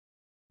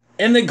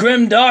In the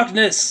grim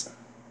darkness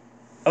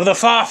of the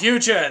far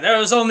future,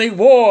 there is only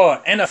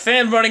war and a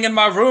fan running in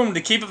my room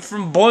to keep it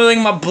from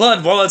boiling my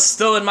blood while it's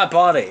still in my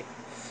body.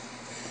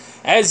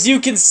 As you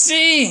can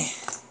see,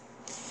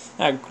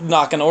 I'm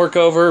knocking orc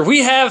over, we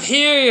have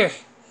here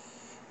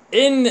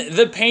in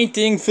the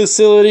painting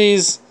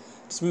facilities,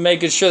 just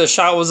making sure the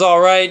shot was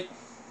alright,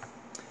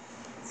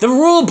 the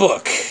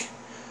rulebook.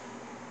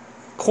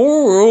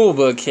 Core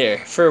rulebook here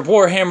for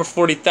Warhammer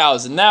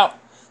 40,000. Now,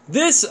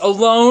 this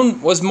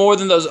alone was more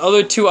than those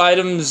other two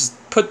items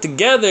put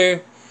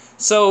together,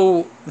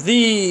 so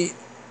the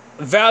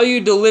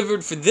value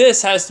delivered for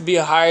this has to be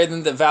higher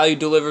than the value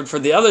delivered for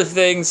the other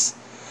things,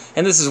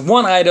 and this is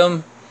one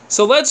item,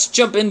 so let's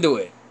jump into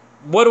it.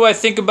 What do I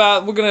think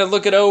about? We're going to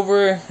look it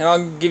over, and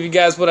I'll give you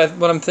guys what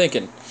I'm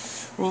thinking.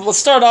 We'll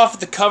start off with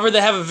the cover.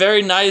 They have a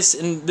very nice,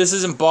 and this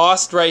is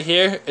embossed right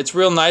here. It's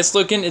real nice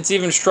looking. It's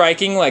even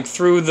striking like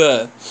through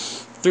the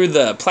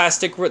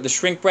plastic, the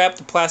shrink wrap,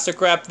 the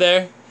plastic wrap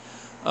there.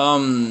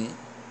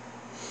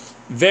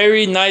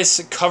 Very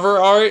nice cover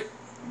art.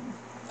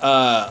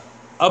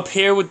 Up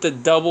here with the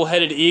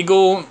double-headed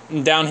eagle,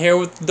 and down here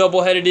with the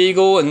double-headed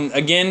eagle, and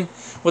again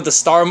with the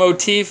star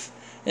motif.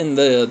 And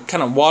the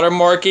kind of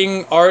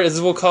watermarking art,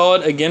 as we'll call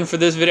it, again for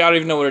this video. I don't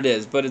even know what it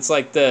is, but it's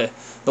like the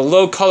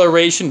low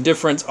coloration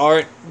difference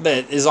art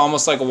that is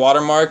almost like a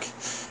watermark.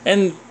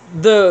 And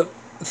the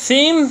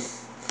theme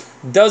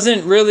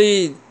doesn't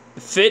really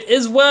fit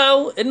as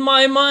well in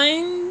my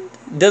mind.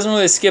 It doesn't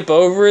really skip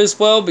over as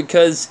well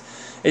because,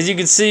 as you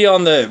can see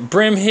on the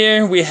brim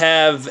here, we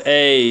have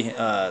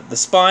the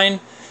spine.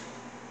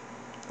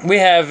 We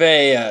have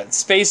a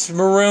space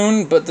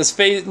maroon, but the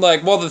space,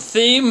 like, well, the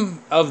theme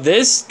of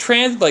this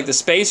the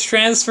space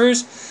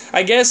transfers,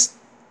 I guess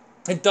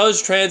it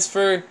does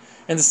transfer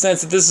in the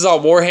sense that this is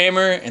all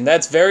Warhammer, and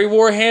that's very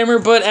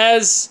Warhammer, but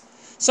as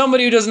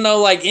somebody who doesn't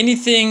know, like,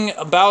 anything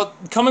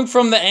about, coming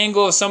from the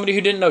angle of somebody who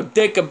didn't know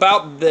dick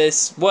about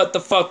this, what the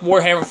fuck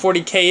Warhammer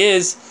 40k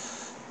is,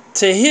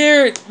 to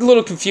hear, a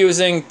little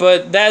confusing,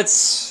 but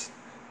that's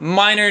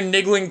minor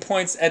niggling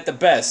points at the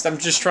best. I'm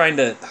just trying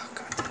to...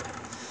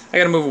 I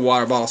gotta move a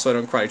water bottle so I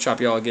don't karate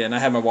chop y'all again. I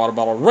have my water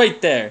bottle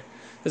right there.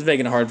 It's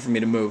making it hard for me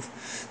to move.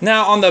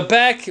 Now, on the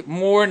back,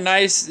 more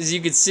nice, as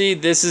you can see,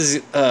 this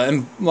is,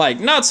 like,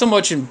 not so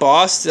much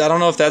embossed. I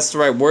don't know if that's the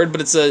right word, but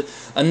it's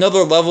another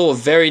level of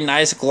very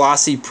nice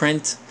glossy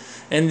print.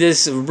 And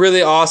this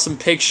really awesome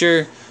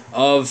picture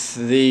of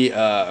the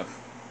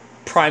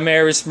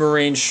Primaris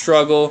Marine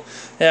struggle.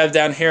 They have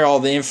down here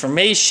all the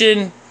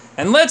information.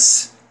 And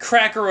let's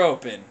crack her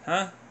open,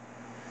 huh?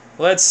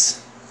 Let's...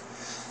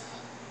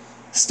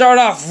 start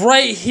off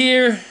right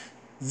here.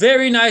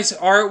 Very nice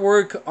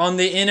artwork on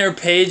the inner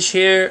page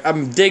here.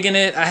 I'm digging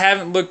it. I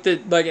haven't looked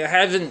at, like, I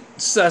haven't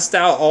sussed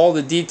out all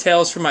the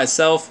details for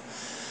myself.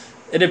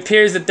 It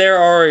appears that there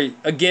are,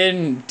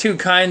 again, two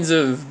kinds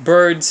of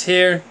birds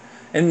here.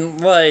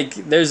 And, like,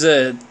 there's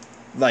a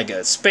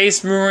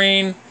space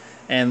marine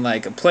and,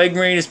 like, a plague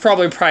marine. It's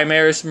probably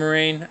Primaris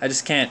Marine. I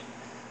just can't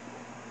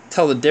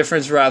tell the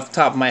difference right off the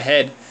top of my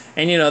head.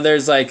 And, you know,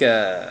 there's, like,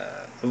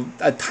 a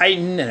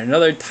Titan and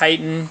another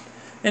Titan.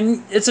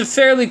 And it's a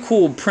fairly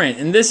cool print.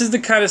 And this is the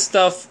kind of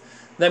stuff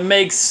that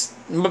makes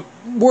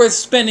worth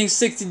spending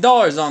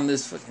 $60 on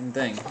this fucking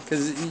thing.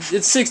 Because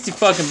it's 60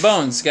 fucking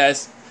bones,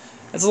 guys.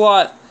 That's a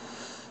lot.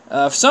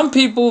 For some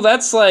people,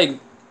 that's like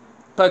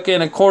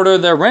fucking a quarter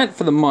of their rent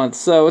for the month.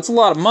 So it's a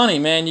lot of money,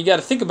 man. You got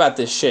to think about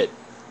this shit.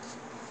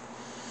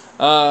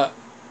 They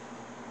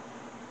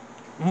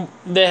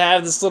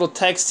have this little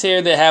text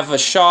here. They have a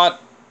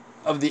shot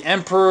of the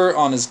Emperor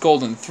on his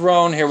golden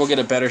throne. Here, we'll get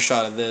a better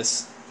shot of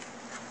this.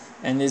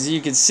 And as you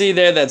can see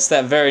there, that's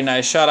that very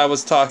nice shot I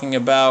was talking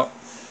about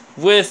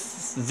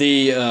with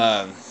the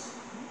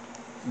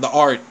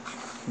art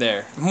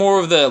there. More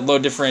of the low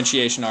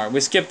differentiation art. We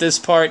skipped this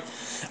part.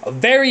 A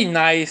very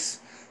nice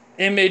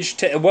image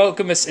to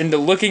welcome us into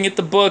looking at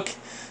the book.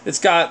 It's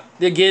got,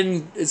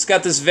 again, it's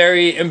got this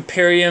very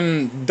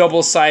Imperium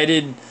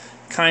double-sided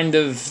kind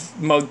of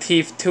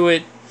motif to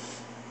it.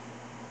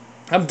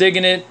 I'm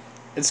digging it.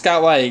 It's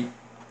got, like,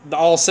 the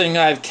all-seeing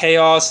eye of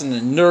chaos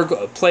and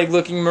a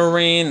plague-looking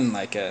marine and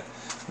like a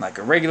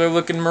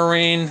regular-looking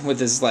marine with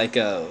his like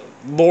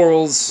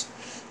laurels,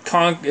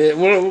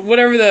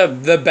 whatever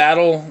the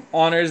battle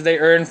honors they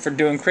earn for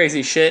doing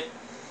crazy shit.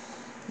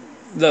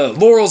 The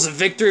laurels of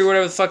victory,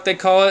 whatever the fuck they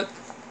call it.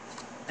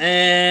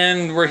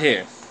 And we're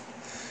here.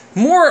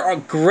 More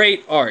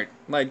great art.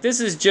 Like, this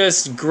is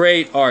just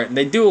great art.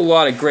 They do a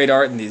lot of great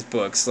art in these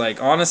books.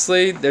 Like,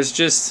 honestly, there's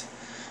just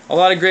a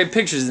lot of great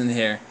pictures in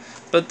here.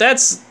 But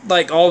that's,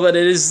 like, all that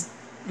it is.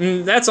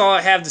 That's all I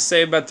have to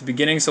say about the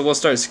beginning, so we'll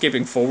start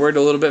skipping forward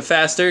a little bit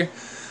faster.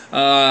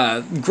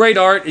 Great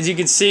art. As you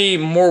can see,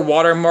 more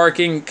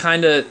watermarking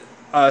kind of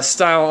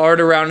style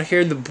art around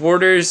here. The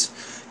borders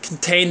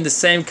contain the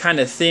same kind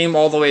of theme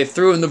all the way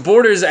through, and the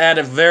borders add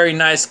a very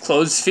nice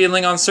closed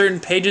feeling on certain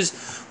pages,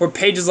 where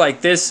pages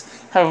like this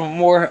have a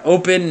more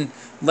open,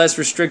 less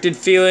restricted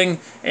feeling.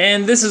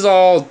 And this is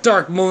all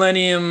Dark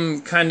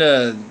Millennium kind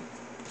of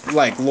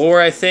like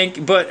lore, I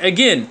think. But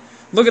again,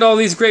 Look at all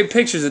these great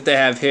pictures that they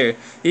have here.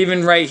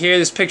 Even right here,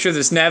 this picture of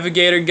this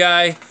navigator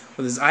guy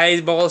with his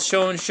eyeballs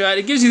showing shut.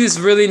 It gives you this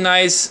really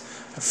nice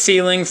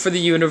feeling for the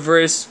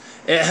universe.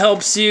 It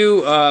helps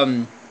you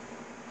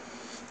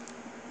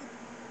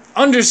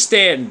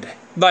understand,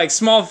 like,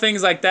 small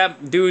things like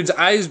that dude's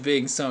eyes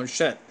being sewn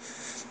shut.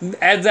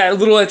 Adds that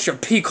little extra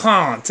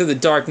piquant to the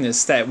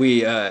darkness that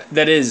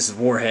that is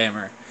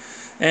Warhammer.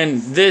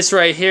 And this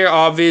right here,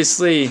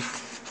 obviously,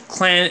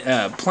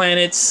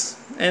 planets,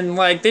 and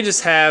like they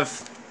just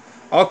have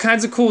all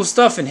kinds of cool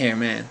stuff in here,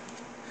 man.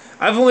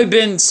 I've only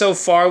been so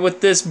far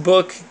with this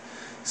book,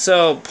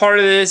 so part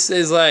of this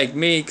is like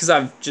me, because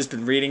I've just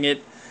been reading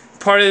it.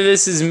 Part of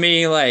this is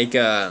me like,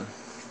 it's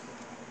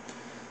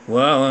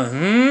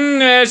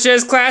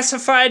just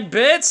classified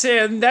bits,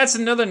 and that's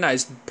another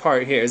nice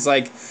part here. It's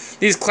like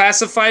these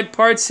classified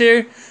parts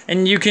here,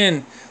 and you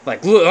can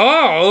like look.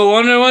 Oh, I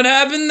wonder what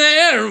happened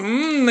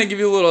there. They give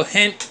you a little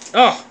hint.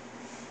 Oh,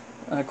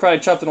 I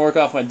chopped an orc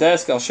off my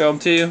desk. I'll show him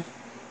to you.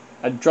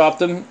 I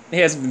dropped him. He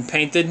hasn't been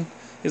painted.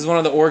 He's one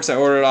of the orcs I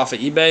ordered off of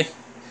eBay,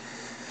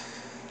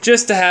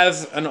 just to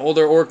have an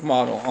older orc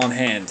model on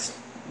hand.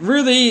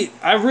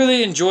 I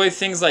really enjoy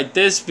things like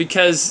this,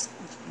 because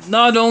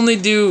not only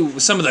do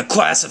some of the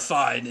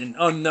classified and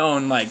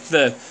unknown, like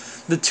the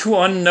two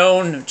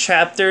unknown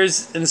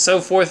chapters and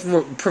so forth,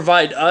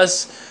 provide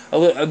us,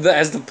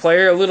 as the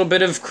player, a little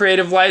bit of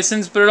creative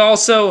license, but it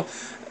also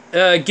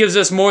gives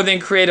us more than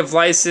creative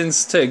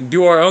license to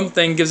do our own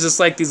thing. Gives us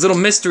like these little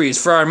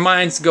mysteries for our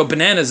minds to go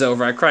bananas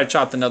over. I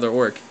chopped another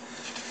orc.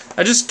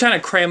 I just kind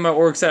of crammed my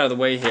orcs out of the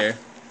way here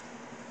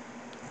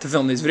to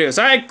film these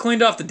videos. I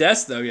cleaned off the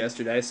desk though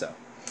yesterday, so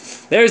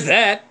there's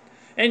that.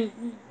 And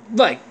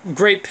like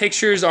great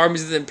pictures,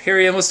 Armies of the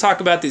Imperium. Let's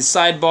talk about these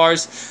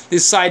sidebars.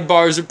 These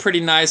sidebars are pretty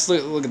nice.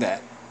 Look at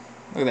that.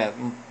 Look at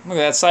that. Look at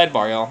that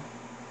sidebar, y'all.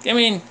 I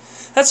mean,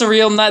 that's a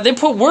real nice. They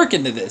put work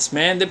into this,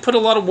 man. They put a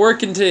lot of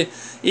work into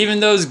even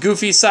those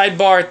goofy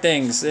sidebar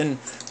things. And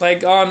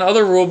like on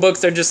other rule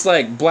books, they're just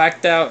like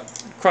blacked out.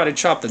 Karate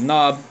chop the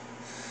knob.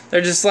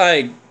 They're just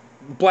like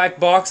black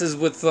boxes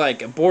with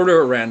like a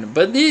border around them.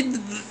 But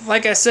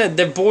like I said,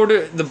 the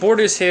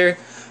borders here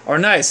are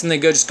nice, and they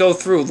just go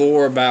through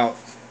lore about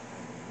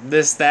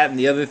this, that, and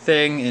the other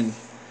thing. And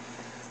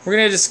we're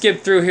gonna just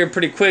skip through here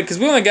pretty quick because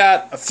we only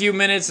got a few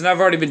minutes, and I've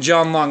already been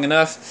John long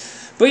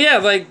enough. But yeah,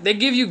 like they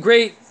give you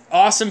great,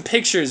 awesome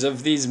pictures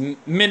of these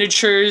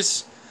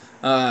miniatures.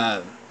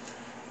 Lots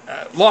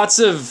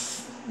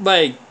of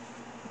like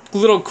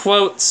little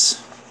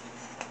quotes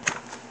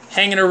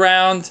hanging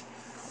around.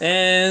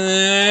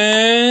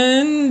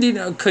 And, you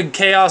know,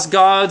 chaos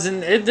gods,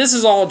 and this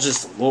is all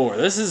just lore.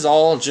 This is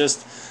all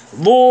just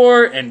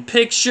lore and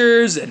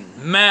pictures and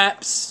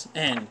maps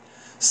and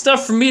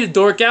stuff for me to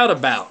dork out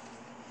about.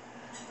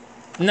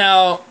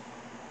 Now,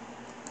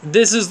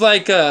 this is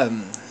like a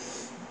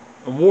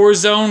war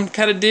zone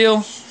kind of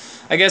deal.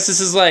 I guess this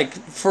is like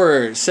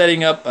for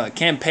setting up a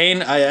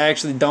campaign. I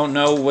actually don't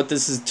know what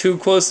this is too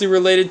closely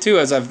related to,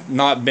 as I've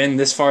not been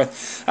this far.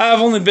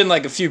 I've only been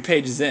like a few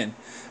pages in.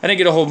 I didn't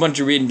get a whole bunch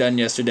of reading done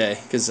yesterday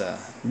because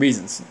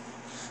reasons.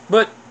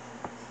 But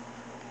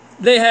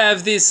they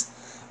have these.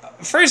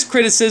 First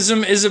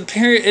criticism is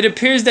it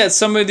appears that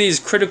some of these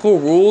critical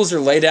rules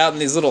are laid out in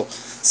these little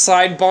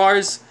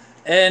sidebars,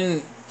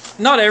 and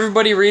not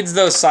everybody reads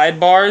those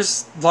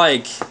sidebars.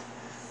 Like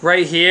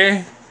right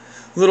here,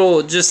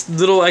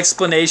 little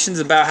explanations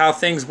about how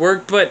things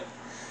work. But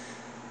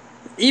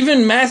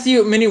even Matthew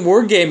at Mini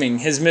Wargaming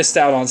has missed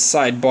out on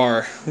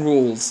sidebar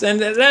rules, and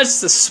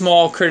that's the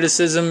small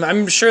criticism.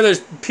 I'm sure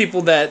there's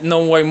people that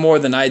know way more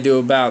than I do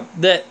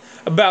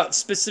about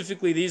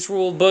specifically these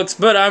rule books,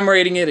 but I'm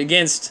rating it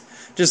against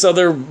just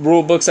other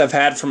rule books I've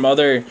had from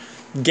other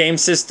game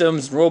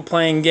systems,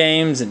 role-playing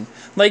games, and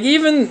like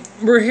even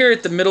we're here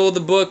at the middle of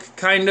the book,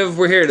 kind of.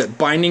 We're here at the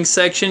binding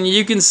section.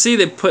 You can see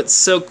they put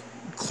silk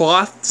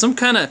cloth, some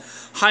kind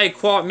of high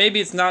quality. Maybe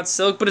it's not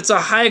silk, but it's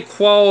a high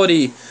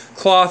quality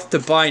cloth to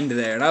bind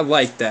there, and I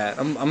like that.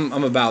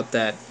 I'm about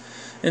that.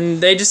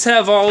 And they just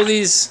have all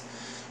these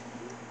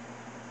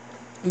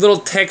little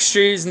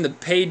textures and the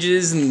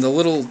pages and the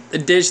little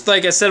additions.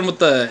 Like I said with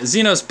the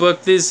Xenos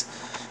book, these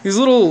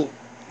little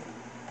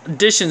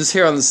additions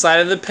here on the side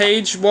of the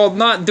page, while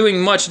not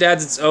doing much, it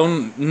adds its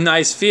own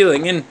nice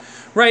feeling. And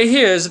right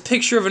here is a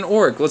picture of an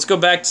orc. Let's go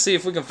back to see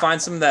if we can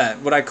find some of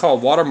that, what I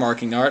call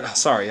watermarking art. Oh,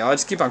 sorry, y'all. I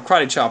just keep on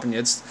karate chopping you.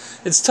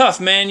 It's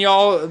tough, man,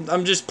 y'all.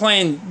 I'm just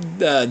playing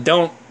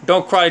don't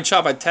karate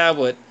chop my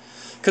tablet,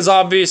 because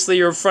obviously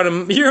you're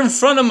in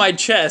front of my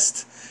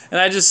chest,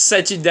 and I just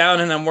set you down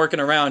and I'm working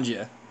around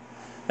you.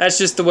 That's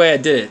just the way I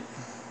did it.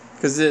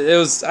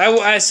 Because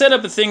I set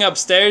up a thing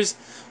upstairs,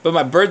 but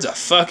my bird's a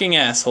fucking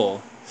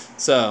asshole.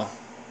 So,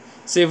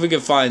 see if we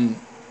can find.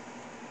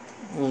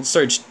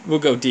 We'll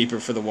go deeper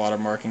for the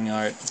watermarking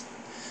art.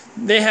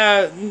 They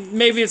have,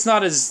 maybe it's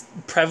not as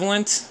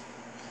prevalent.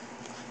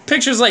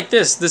 Pictures like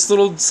this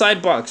little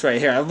side box right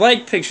here. I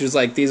like pictures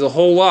like these a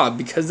whole lot,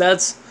 because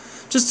that's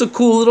just a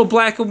cool little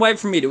black and white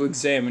for me to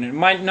examine. It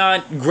might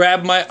not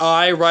grab my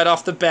eye right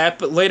off the bat,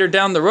 but later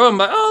down the road, I'm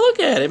like, oh, look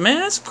at it, man.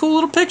 That's a cool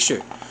little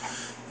picture.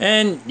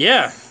 And,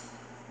 yeah.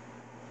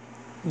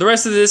 The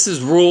rest of this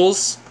is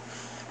rules,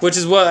 which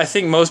is what I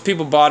think most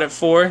people bought it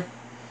for.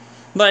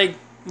 Like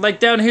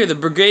down here, the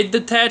brigade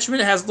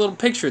detachment has a little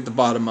picture at the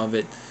bottom of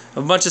it.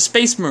 Of a bunch of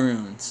Space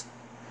Maroons.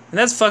 And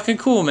that's fucking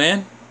cool,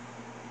 man.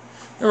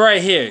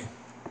 Right here.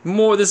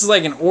 This is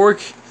like an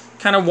orc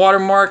kind of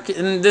watermark,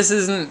 and this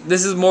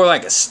is more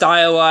like a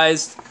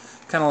stylized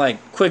kind of like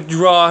quick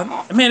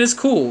draw. Man, it's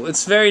cool.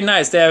 It's very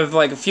nice. They have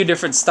like a few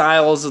different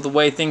styles of the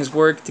way things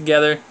work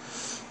together.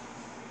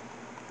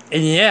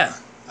 And yeah,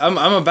 I'm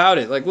about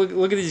it. Like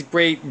look at these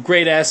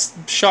great ass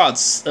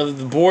shots of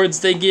the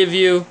boards they give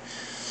you,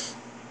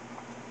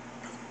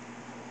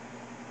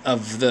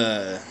 of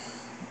the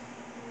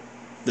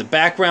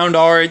background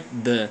art,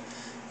 the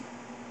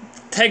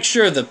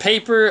texture of the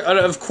paper,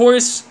 of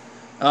course.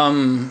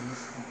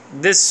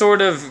 This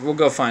sort of, we'll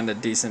go find a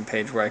decent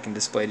page where I can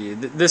display to you.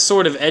 This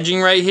sort of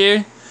edging right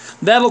here,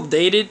 that'll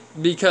date it,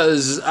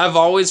 because I've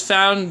always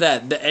found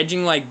that the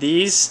edging like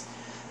these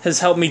has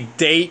helped me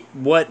date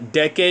what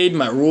decade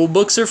my rule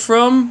books are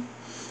from.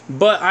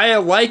 But I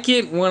like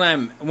it when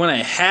I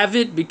have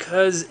it,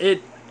 because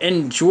it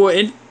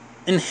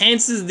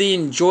enhances the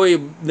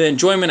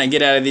enjoyment I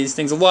get out of these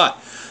things a lot.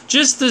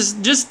 Just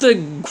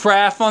the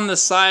graph on the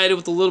side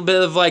with a little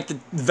bit of like the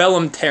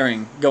vellum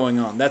tearing going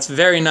on. That's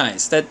very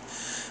nice. That,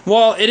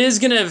 while it is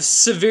gonna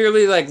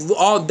severely, like,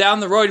 all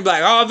down the road, you'd be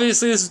like,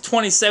 obviously this is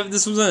 27.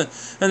 This was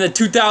in the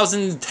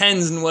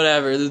 2010s and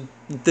whatever,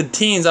 the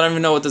teens. I don't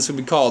even know what this would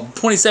be called.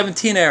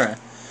 2017 era,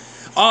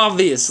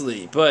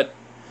 obviously. But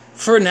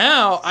for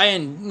now,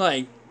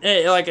 like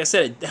I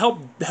said, it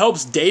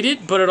helps date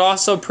it, but it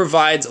also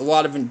provides a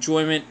lot of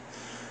enjoyment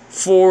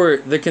for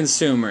the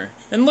consumer.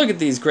 And look at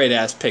these great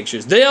ass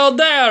pictures. They all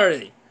die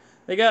already.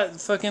 They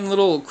got fucking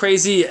little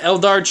crazy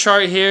Eldar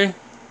chart here,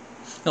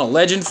 and a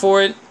legend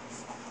for it.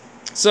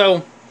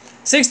 So,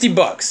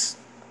 $60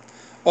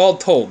 all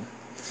told.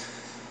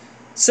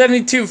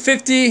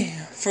 $72.50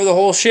 for the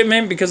whole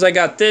shipment, because I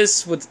got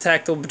this with the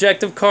tactile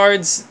objective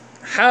cards.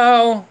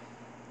 How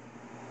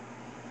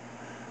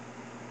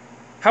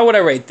would I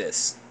rate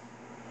this?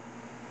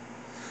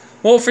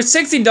 Well, for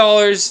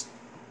 $60,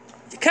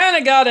 you kind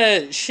of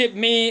gotta ship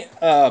me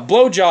a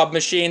blowjob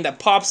machine that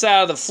pops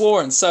out of the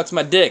floor and sucks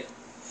my dick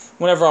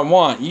whenever I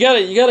want. You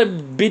gotta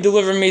be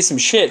delivering me some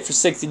shit for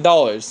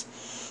 $60.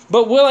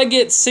 But will I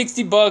get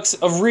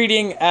 $60 of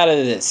reading out of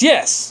this?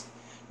 Yes.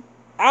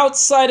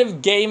 Outside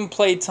of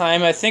gameplay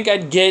time, I think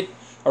I'd get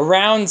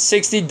around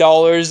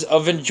 $60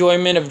 of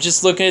enjoyment of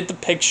just looking at the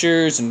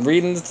pictures and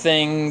reading the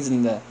things,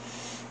 and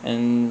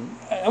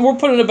we're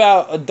putting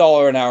about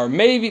 $1 an hour.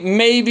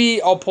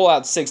 Maybe I'll pull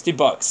out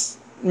 $60.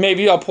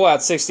 Maybe I'll pull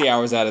out 60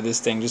 hours out of this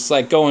thing, just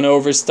like going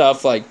over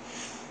stuff, like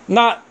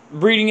not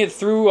reading it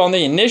through on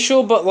the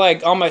initial, but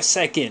like on my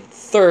second,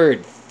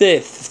 third,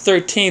 fifth,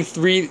 13th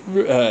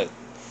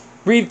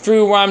read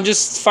through, where I'm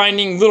just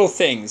finding little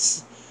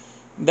things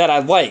that I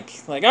like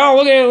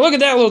oh, look at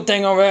that little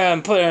thing over there,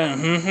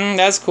 and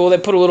that's cool. They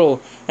put a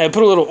little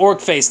orc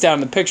face down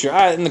in the picture,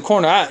 in the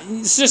corner.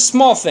 It's just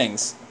small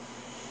things.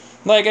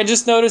 Like, I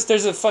just noticed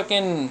there's a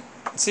fucking,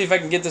 let's see if I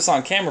can get this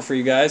on camera for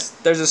you guys.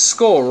 There's a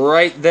skull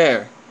right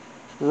there,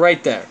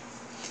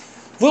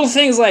 little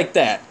things like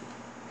that.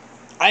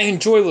 I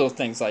enjoy little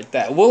things like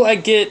that. Will I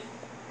get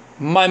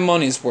my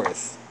money's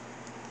worth?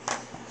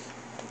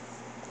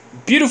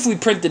 Beautifully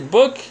printed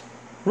book.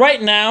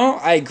 Right now,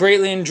 I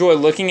greatly enjoy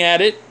looking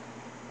at it.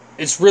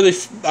 It's really,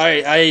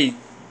 it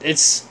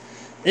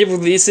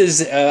releases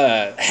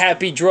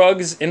happy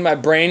drugs in my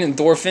brain,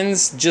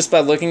 endorphins, just by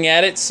looking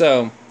at it.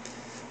 So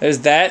there's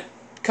that.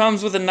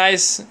 Comes with a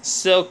nice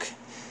silk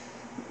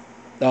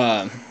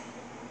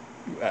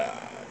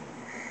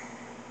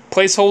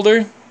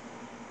placeholder.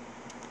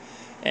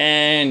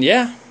 And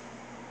yeah.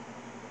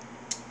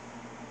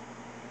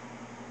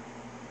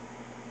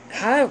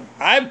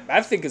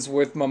 I think it's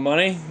worth my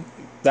money.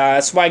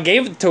 That's why I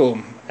gave it to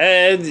him.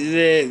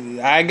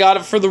 I got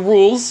it for the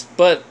rules,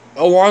 but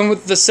along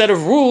with the set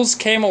of rules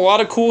came a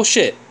lot of cool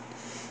shit.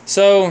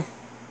 So,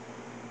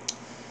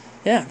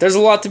 yeah, there's a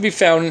lot to be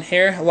found in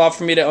here. A lot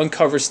for me to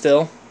uncover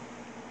still.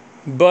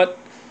 But,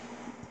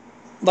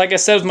 like I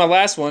said with my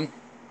last one,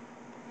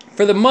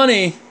 for the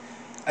money,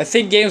 I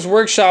think Games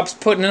Workshop's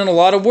putting in a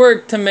lot of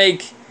work to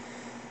make,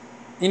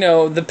 you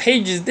know, the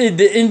pages,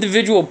 the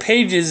individual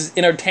pages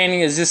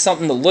entertaining as just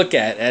something to look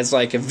at as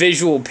like a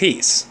visual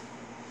piece.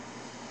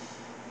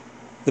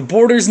 The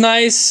border's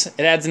nice.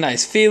 It adds a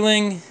nice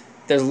feeling.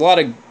 There's a lot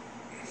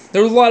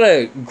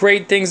of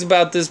great things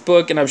about this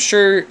book, and I'm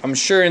sure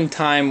in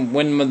time,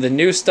 when the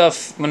new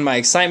stuff, when my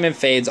excitement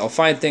fades, I'll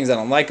find things I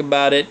don't like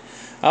about it.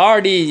 I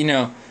already, you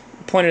know,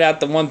 pointed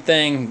out the one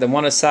thing, the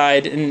one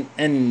aside, and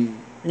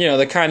you know,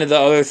 the kind of the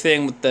other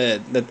thing with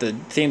that the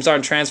themes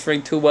aren't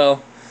transferring too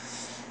well.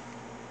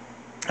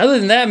 Other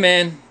than that,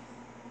 man,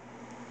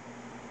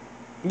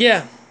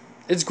 yeah,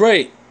 it's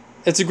great.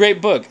 It's a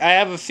great book. I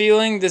have a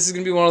feeling this is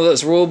going to be one of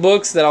those rule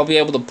books that I'll be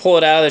able to pull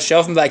it out of the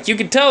shelf and be like, you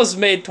can tell this was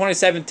made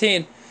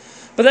 2017.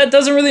 But that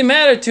doesn't really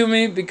matter to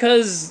me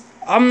because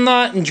I'm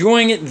not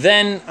enjoying it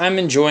then, I'm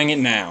enjoying it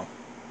now.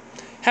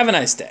 Have a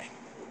nice day.